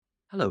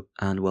Hello,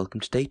 and welcome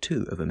to day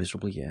 2 of A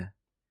Miserable Year.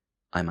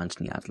 I'm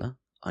Anthony Adler.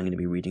 I'm going to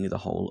be reading the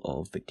whole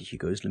of Victor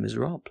Hugo's Les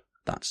Miserables.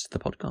 That's the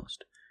podcast.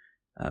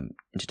 In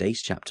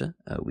today's chapter,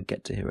 we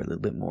get to hear a little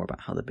bit more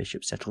about how the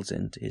bishop settles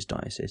into his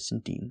diocese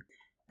in Digne,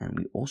 and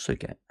we also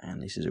get, and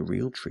this is a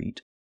real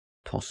treat,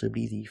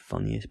 possibly the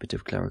funniest bit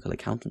of clerical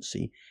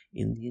accountancy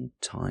in the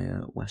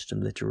entire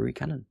Western literary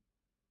canon.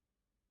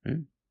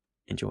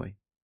 Enjoy.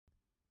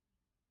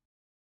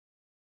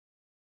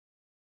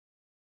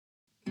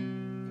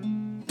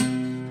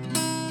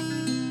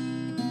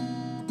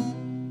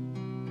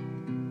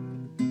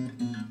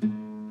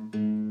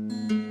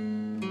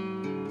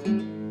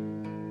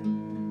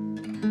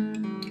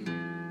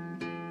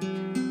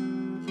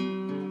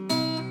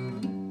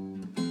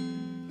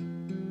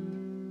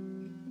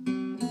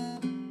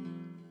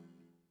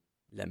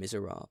 Les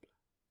Miserables,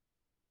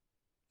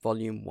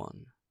 Volume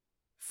 1,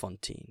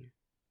 Fantine.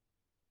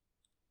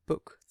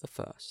 Book the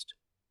First,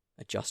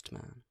 A Just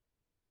Man.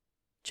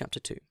 Chapter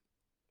 2.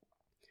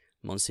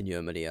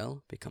 Monseigneur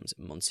Myriel becomes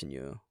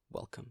Monseigneur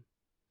Welcome.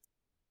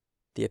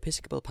 The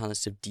Episcopal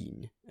Palace of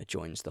Digne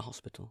adjoins the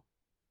hospital.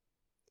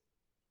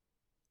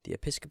 The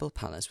Episcopal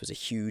Palace was a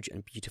huge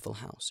and beautiful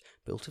house,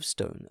 built of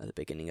stone at the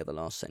beginning of the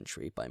last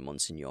century by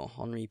Monseigneur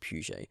Henri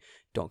Puget,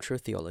 Doctor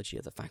of Theology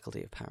of the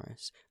Faculty of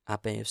Paris,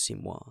 Abbé of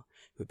Simois,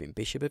 who had been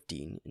Bishop of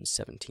Digne in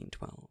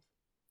 1712.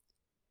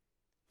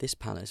 This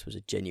palace was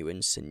a genuine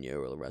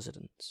seigneurial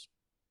residence.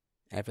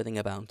 Everything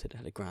about it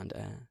had a grand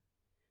air.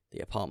 The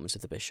apartments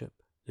of the bishop,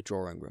 the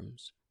drawing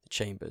rooms, the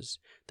chambers,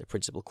 the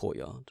principal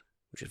courtyard,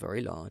 which was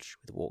very large,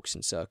 with walks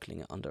encircling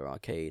it under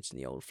arcades in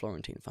the old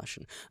Florentine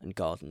fashion, and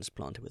gardens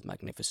planted with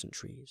magnificent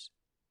trees.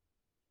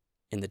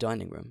 In the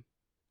dining room,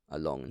 a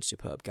long and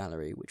superb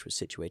gallery which was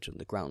situated on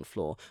the ground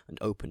floor and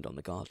opened on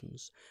the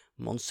gardens,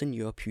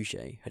 Monseigneur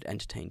Puget had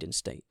entertained in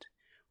state,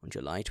 on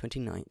July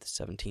 29th,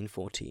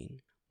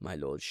 1714, my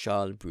Lord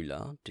Charles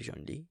Brulart de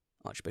Genlis,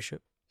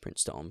 Archbishop,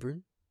 Prince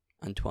d'Embrun,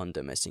 Antoine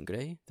de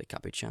Messingret, the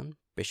Capuchin,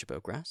 Bishop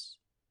of Grasse,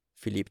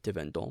 Philippe de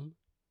Vendôme,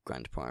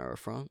 Grand Prior of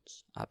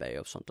France, Abbé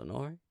of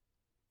Saint-Honoré,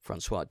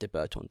 François de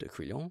Berton de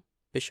Crillon,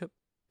 Bishop,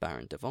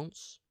 Baron de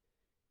Vence,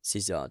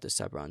 César de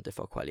Sabran de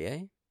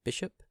Fauquelier,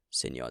 Bishop,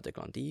 Seigneur de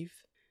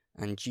Glandive,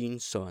 and Jean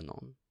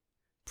Soanon,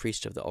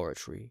 priest of the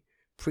Oratory,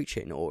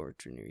 preacher in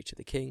ordinary to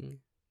the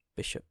King,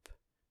 Bishop,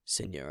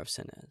 Seigneur of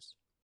Senez.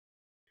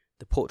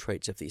 The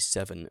portraits of these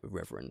 7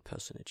 reverend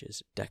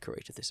personages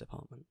decorated this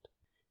apartment,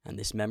 and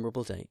this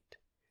memorable date,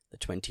 the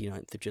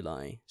 29th of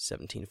July,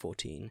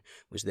 1714,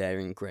 was there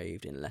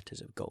engraved in letters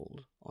of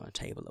gold on a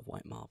table of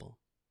white marble.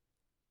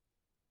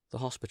 The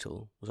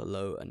hospital was a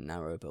low and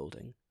narrow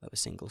building of a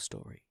single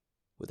story,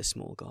 with a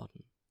small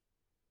garden.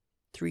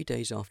 3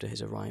 days after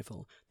his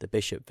arrival, the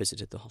bishop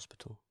visited the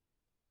hospital.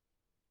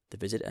 The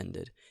visit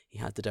ended, he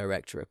had the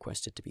director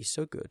requested to be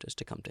so good as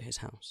to come to his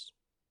house.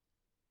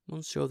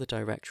 "Monsieur the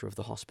director of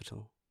the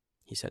hospital,"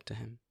 he said to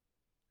him,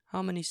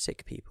 "how many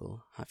sick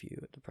people have you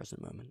at the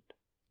present moment?"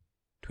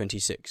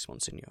 26,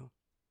 Monseigneur.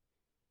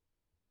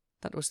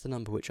 "That was the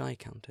number which I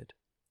counted,"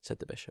 said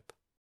the bishop.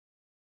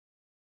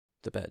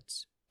 "The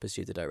beds,"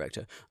 pursued the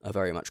director, "are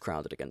very much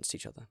crowded against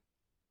each other."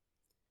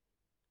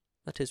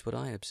 "That is what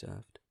I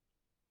observed."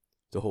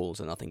 "The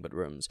halls are nothing but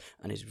rooms,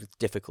 and it is with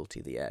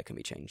difficulty the air can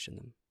be changed in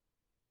them."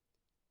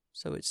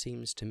 "So it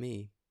seems to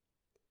me."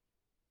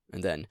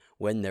 "And then,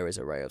 when there is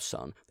a ray of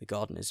sun, the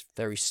garden is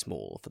very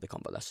small for the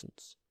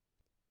convalescents."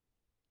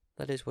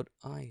 "That is what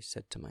I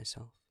said to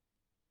myself."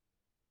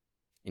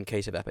 "In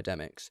case of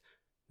epidemics,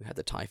 we had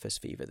the typhus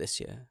fever this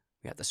year,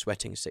 we had the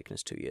sweating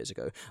sickness 2 years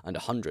ago, and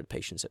 100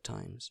 patients at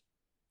times.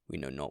 We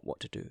know not what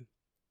to do."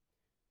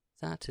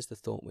 "That is the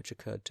thought which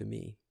occurred to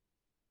me."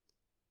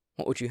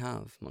 "What would you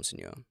have,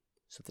 Monseigneur?"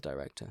 said the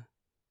director.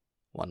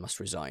 "One must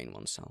resign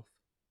oneself."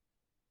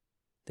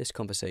 This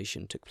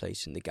conversation took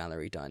place in the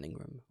gallery dining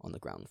room on the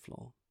ground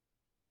floor.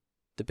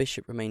 The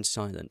bishop remained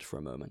silent for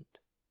a moment.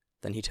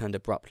 Then he turned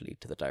abruptly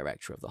to the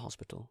director of the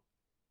hospital.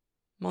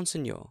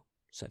 "Monseigneur,"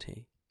 said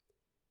he,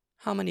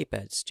 "how many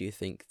beds do you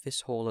think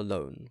this hall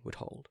alone would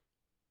hold?"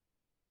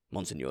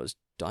 "Monseigneur's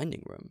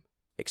dining room,"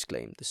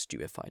 exclaimed the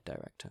stupefied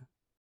director.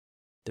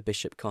 The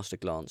bishop cast a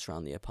glance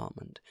round the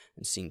apartment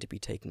and seemed to be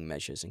taking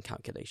measures and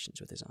calculations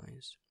with his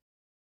eyes.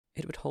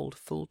 "It would hold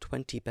full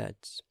 20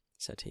 beds,"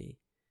 said he,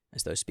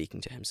 as though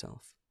speaking to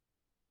himself.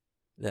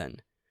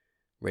 Then,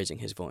 raising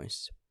his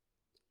voice,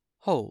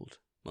 "Hold,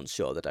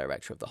 Monsieur the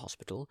director of the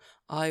hospital,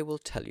 I will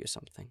tell you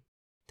something.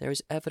 There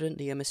is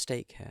evidently a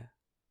mistake here.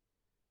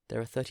 There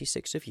are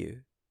 36 of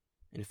you,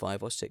 in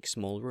 5 or 6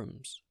 small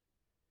rooms.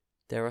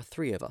 There are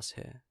 3 of us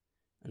here,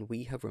 and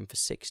we have room for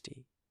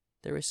 60.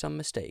 There is some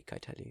mistake, I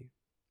tell you.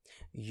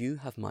 You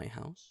have my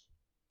house,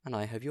 and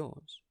I have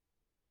yours.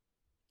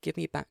 Give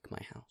me back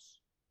my house.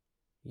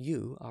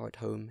 You are at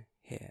home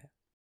here."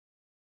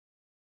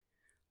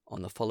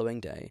 On the following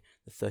day,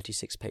 the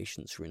 36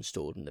 patients were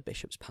installed in the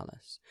bishop's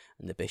palace,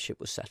 and the bishop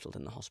was settled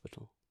in the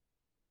hospital.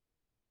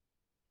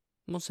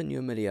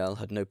 Monseigneur Myriel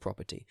had no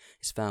property,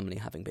 his family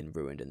having been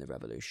ruined in the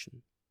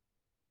Revolution.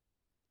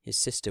 His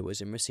sister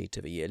was in receipt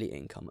of a yearly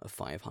income of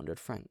 500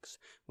 francs,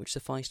 which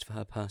sufficed for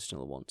her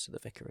personal wants at the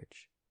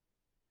vicarage.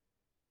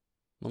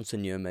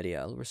 Monseigneur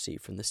Myriel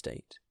received from the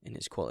state, in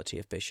his quality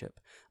of bishop,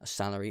 a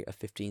salary of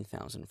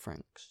 15,000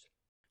 francs.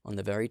 On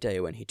the very day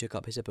when he took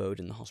up his abode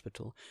in the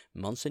hospital,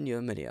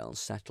 Monseigneur Myriel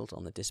settled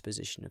on the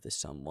disposition of this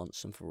sum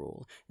once and for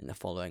all in the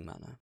following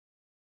manner.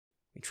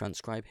 We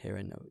transcribe here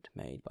a note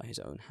made by his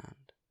own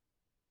hand.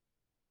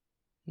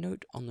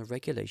 Note on the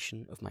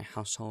regulation of my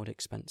household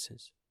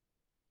expenses.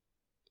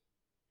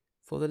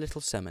 For the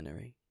little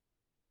seminary,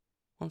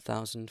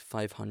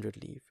 1,500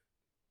 livres.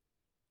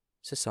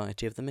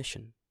 Society of the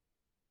Mission,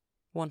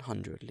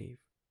 100 livres.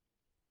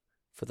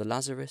 For the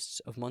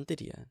Lazarists of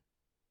Montdidier,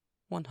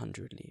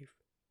 100 livres.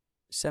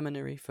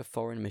 Seminary for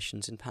Foreign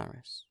Missions in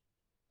Paris,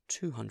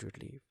 200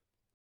 livres.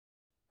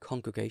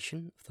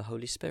 Congregation of the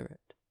Holy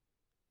Spirit,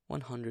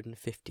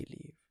 150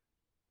 livres.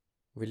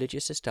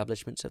 Religious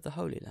Establishments of the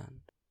Holy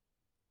Land,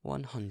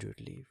 100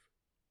 livres.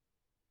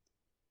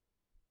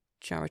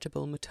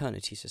 Charitable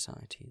Maternity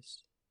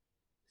Societies,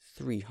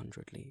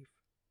 300 livres.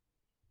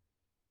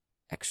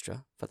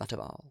 Extra for that of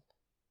Arles,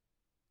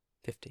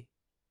 50.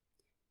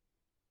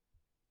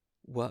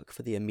 Work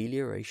for the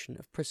amelioration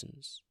of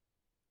prisons,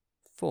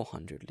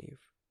 400 livres.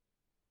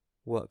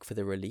 Work for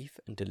the relief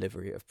and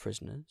delivery of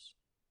prisoners,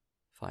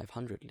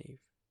 500 livres.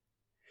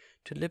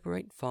 To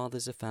liberate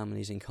fathers of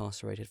families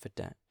incarcerated for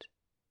debt,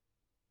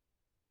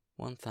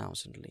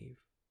 1,000 livres.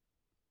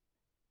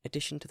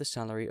 Addition to the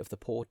salary of the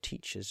poor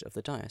teachers of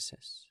the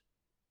diocese,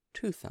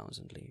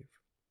 2,000 livres.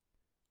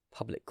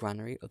 Public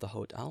granary of the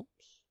Haute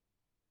Alps,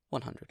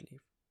 100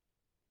 livres.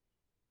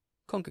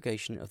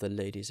 Congregation of the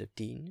Ladies of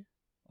Digne,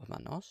 of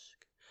Manosque,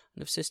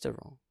 and of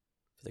Sisteron,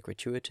 for the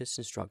gratuitous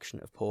instruction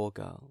of poor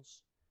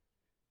girls,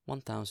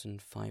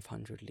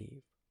 1,500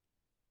 livres.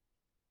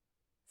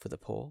 For the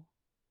poor,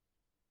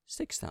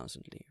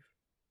 6,000 livres.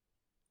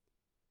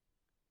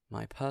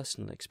 My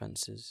personal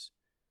expenses,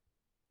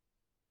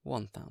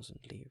 1,000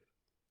 livres.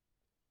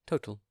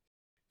 Total,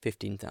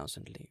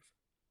 15,000 livres.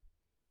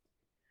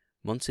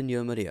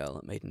 Monseigneur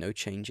Myriel made no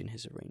change in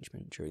his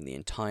arrangement during the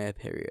entire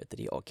period that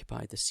he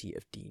occupied the see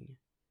of Digne.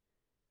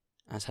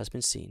 As has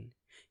been seen,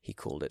 he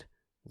called it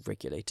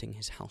regulating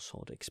his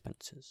household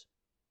expenses.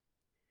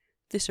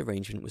 This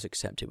arrangement was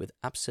accepted with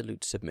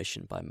absolute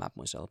submission by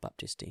Mademoiselle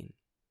Baptistine.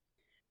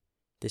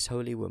 This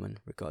holy woman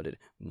regarded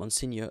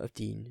Monseigneur of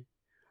Digne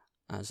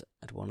as,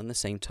 at one and the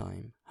same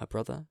time, her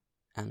brother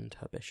and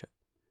her bishop,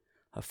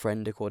 her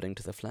friend according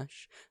to the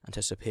flesh, and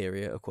her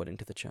superior according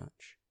to the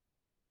church.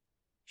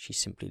 She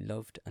simply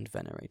loved and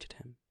venerated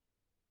him.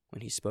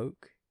 When he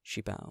spoke,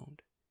 she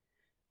bowed.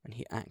 When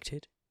he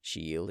acted,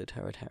 she yielded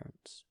her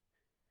adherence.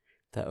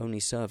 Their only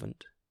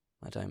servant,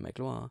 Madame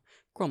Magloire,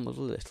 grumbled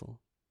a little.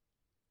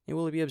 It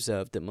will be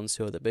observed that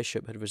Monsieur the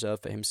Bishop had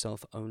reserved for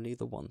himself only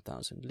the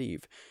 1,000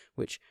 livres,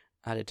 which,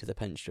 added to the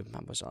pension of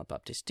Mademoiselle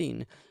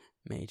Baptistine,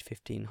 made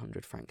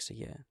 1,500 francs a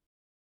year.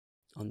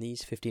 On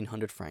these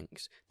 1,500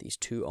 francs, these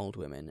two old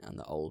women and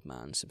the old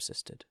man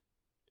subsisted.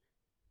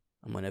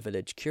 And when a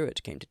village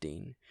curate came to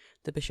Digne,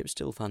 the bishop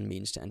still found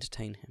means to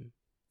entertain him,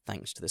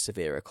 thanks to the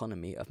severe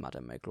economy of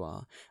Madame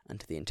Magloire and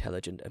to the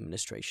intelligent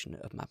administration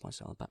of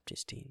Mademoiselle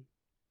Baptistine.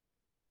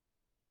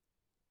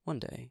 One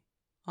day,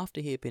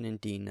 after he had been in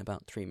Digne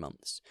about 3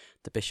 months,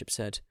 the bishop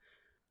said,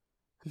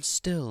 "And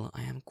still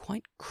I am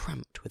quite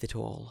cramped with it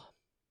all."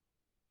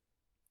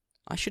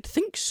 "I should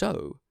think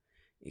so,"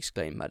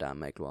 exclaimed Madame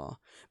Magloire.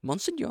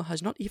 "Monseigneur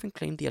has not even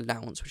claimed the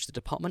allowance which the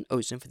department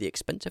owes him for the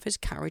expense of his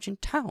carriage in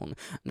town,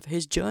 and for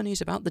his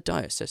journeys about the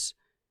diocese.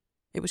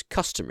 It was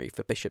customary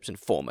for bishops in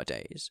former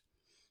days."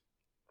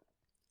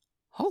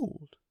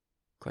 "Hold,"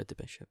 cried the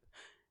bishop.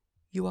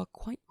 "You are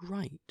quite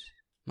right,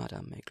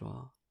 Madame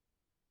Magloire."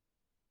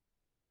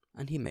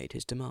 And he made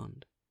his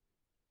demand.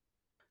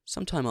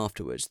 Some time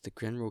afterwards, the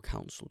General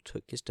Council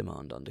took his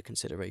demand under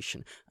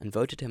consideration, and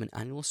voted him an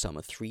annual sum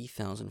of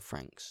 3,000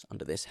 francs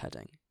under this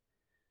heading: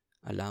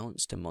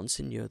 allowance to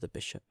Monseigneur the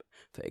Bishop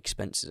for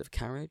expenses of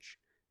carriage,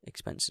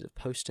 expenses of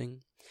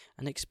posting,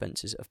 and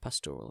expenses of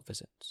pastoral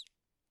visits.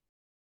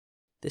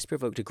 This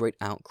provoked a great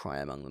outcry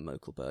among the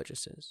local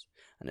burgesses,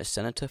 and a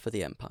senator for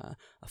the Empire,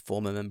 a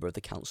former member of the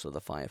Council of the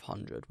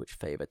 500, which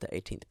favoured the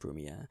 18th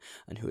Brumaire,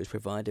 and who was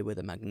provided with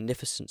a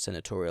magnificent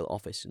senatorial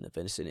office in the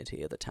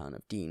vicinity of the town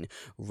of Digne,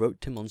 wrote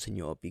to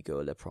Monseigneur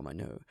Bigot le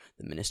Promeneur,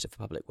 the Minister for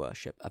Public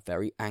Worship, a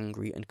very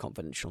angry and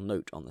confidential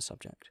note on the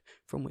subject,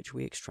 from which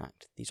we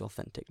extract these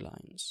authentic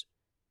lines.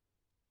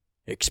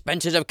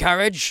 "Expenses of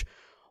carriage?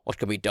 What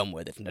can be done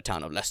with it in a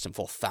town of less than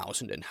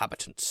 4,000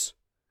 inhabitants?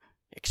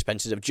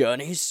 Expenses of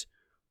journeys?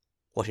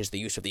 What is the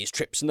use of these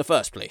trips in the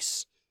first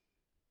place?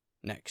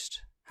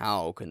 Next,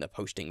 how can the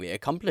posting be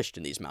accomplished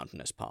in these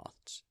mountainous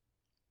paths?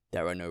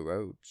 There are no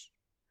roads.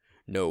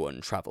 No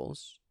one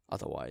travels,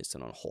 otherwise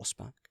than on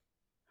horseback.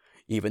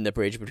 Even the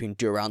bridge between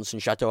Durance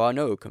and Chateau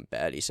Arnaud can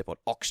barely support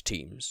ox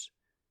teams.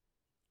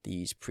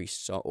 These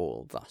priests are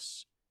all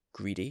thus,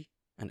 greedy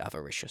and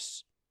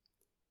avaricious.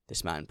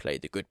 This man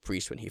played the good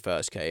priest when he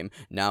first came,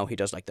 now he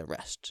does like the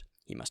rest.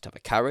 He must have a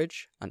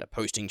carriage and a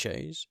posting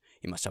chaise.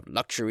 He must have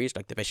luxuries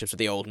like the bishops of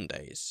the olden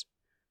days.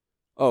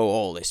 Oh,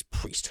 all this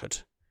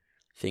priesthood!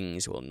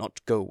 Things will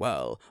not go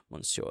well,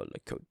 Monsieur le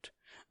Comte,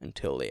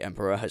 until the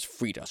Emperor has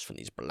freed us from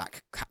these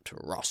black-capped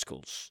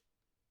rascals.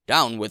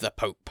 Down with the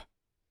Pope!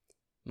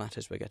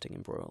 Matters were getting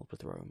embroiled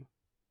with Rome.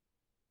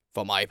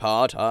 For my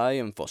part, I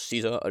am for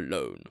Caesar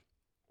alone,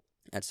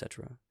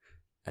 etc.,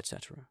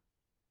 etc.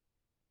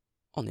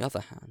 On the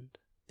other hand,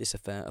 this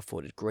affair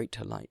afforded great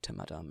delight to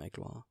Madame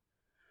Magloire.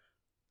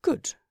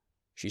 Good,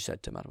 she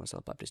said to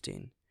Mademoiselle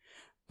Baptistine.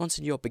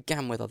 Monseigneur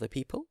began with other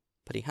people,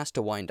 but he has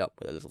to wind up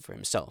with a little for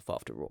himself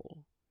after all.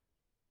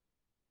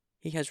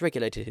 He has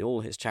regulated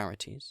all his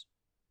charities.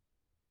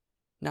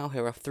 Now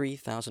here are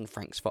 3,000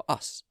 francs for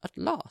us, at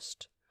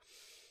last.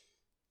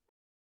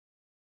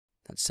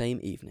 That same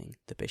evening,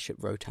 the bishop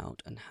wrote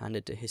out and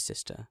handed to his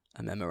sister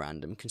a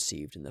memorandum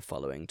conceived in the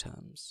following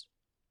terms.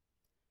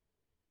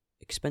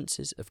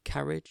 Expenses of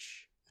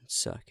carriage and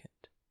circuit.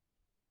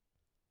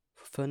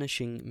 For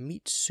furnishing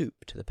meat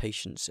soup to the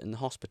patients in the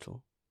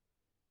hospital,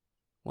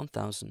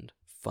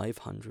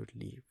 1,500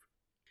 livres.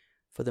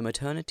 For the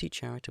Maternity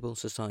Charitable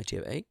Society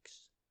of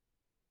Aix,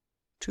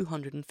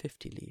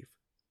 250 livres.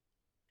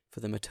 For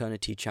the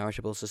Maternity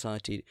Charitable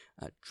Society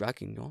at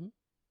Draguignan,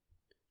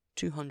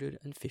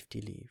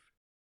 250 livres.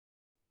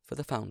 For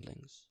the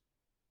foundlings,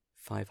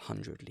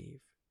 500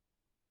 livres.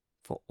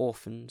 For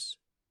orphans,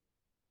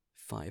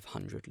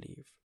 500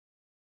 livres.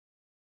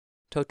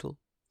 Total,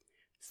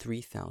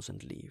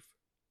 3,000 livres.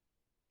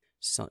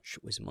 Such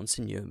was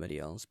Monseigneur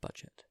Myriel's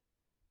budget.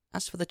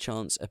 As for the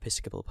chance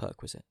episcopal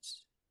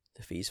perquisites,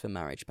 the fees for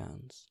marriage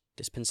banns,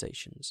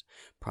 dispensations,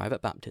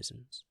 private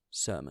baptisms,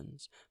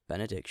 sermons,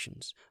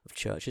 benedictions of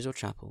churches or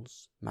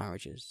chapels,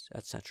 marriages,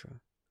 etc.,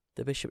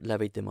 the bishop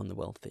levied them on the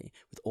wealthy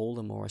with all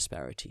the more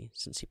asperity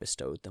since he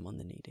bestowed them on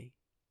the needy.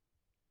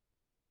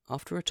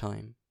 After a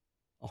time,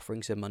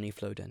 offerings of money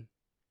flowed in.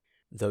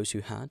 Those who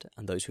had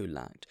and those who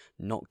lacked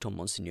knocked on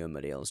Monseigneur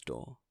Myriel's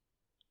door,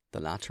 the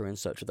latter in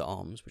search of the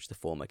alms which the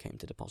former came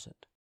to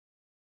deposit.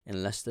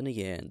 In less than a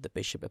year, the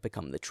bishop had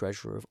become the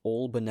treasurer of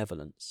all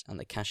benevolence and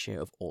the cashier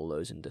of all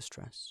those in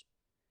distress.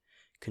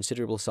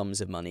 Considerable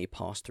sums of money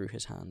passed through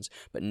his hands,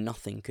 but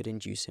nothing could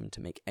induce him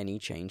to make any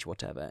change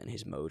whatever in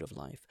his mode of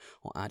life,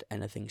 or add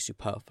anything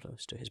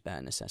superfluous to his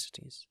bare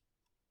necessities.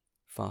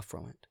 Far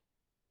from it.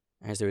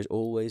 As there is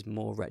always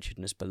more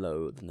wretchedness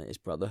below than there is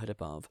brotherhood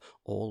above,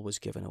 all was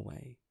given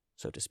away,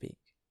 so to speak,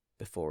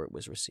 before it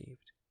was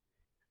received.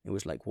 It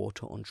was like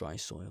water on dry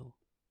soil.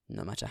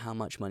 No matter how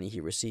much money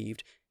he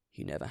received,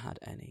 he never had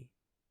any.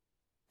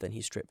 Then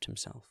he stripped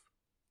himself.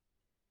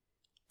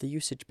 The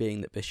usage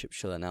being that bishops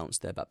shall announce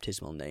their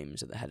baptismal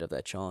names at the head of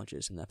their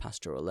charges in their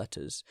pastoral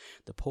letters,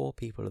 the poor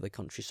people of the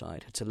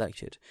countryside had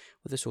selected,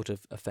 with a sort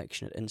of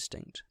affectionate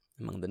instinct,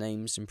 among the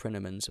names and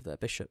pranomens of their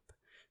bishop,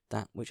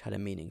 that which had a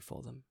meaning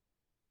for them,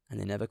 and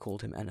they never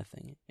called him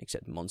anything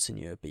except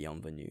Monseigneur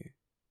Bienvenu,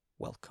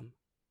 welcome.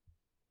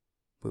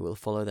 We will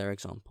follow their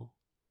example,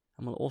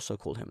 and will also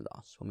call him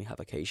thus when we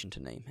have occasion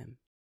to name him.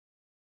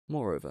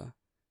 Moreover,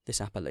 this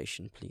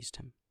appellation pleased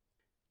him.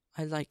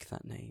 I like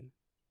that name,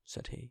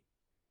 said he.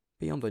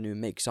 Bienvenu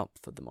makes up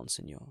for the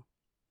Monseigneur.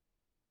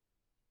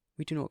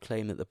 We do not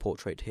claim that the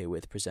portrait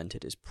herewith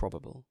presented is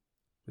probable.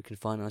 We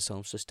confine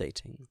ourselves to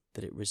stating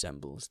that it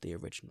resembles the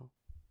original.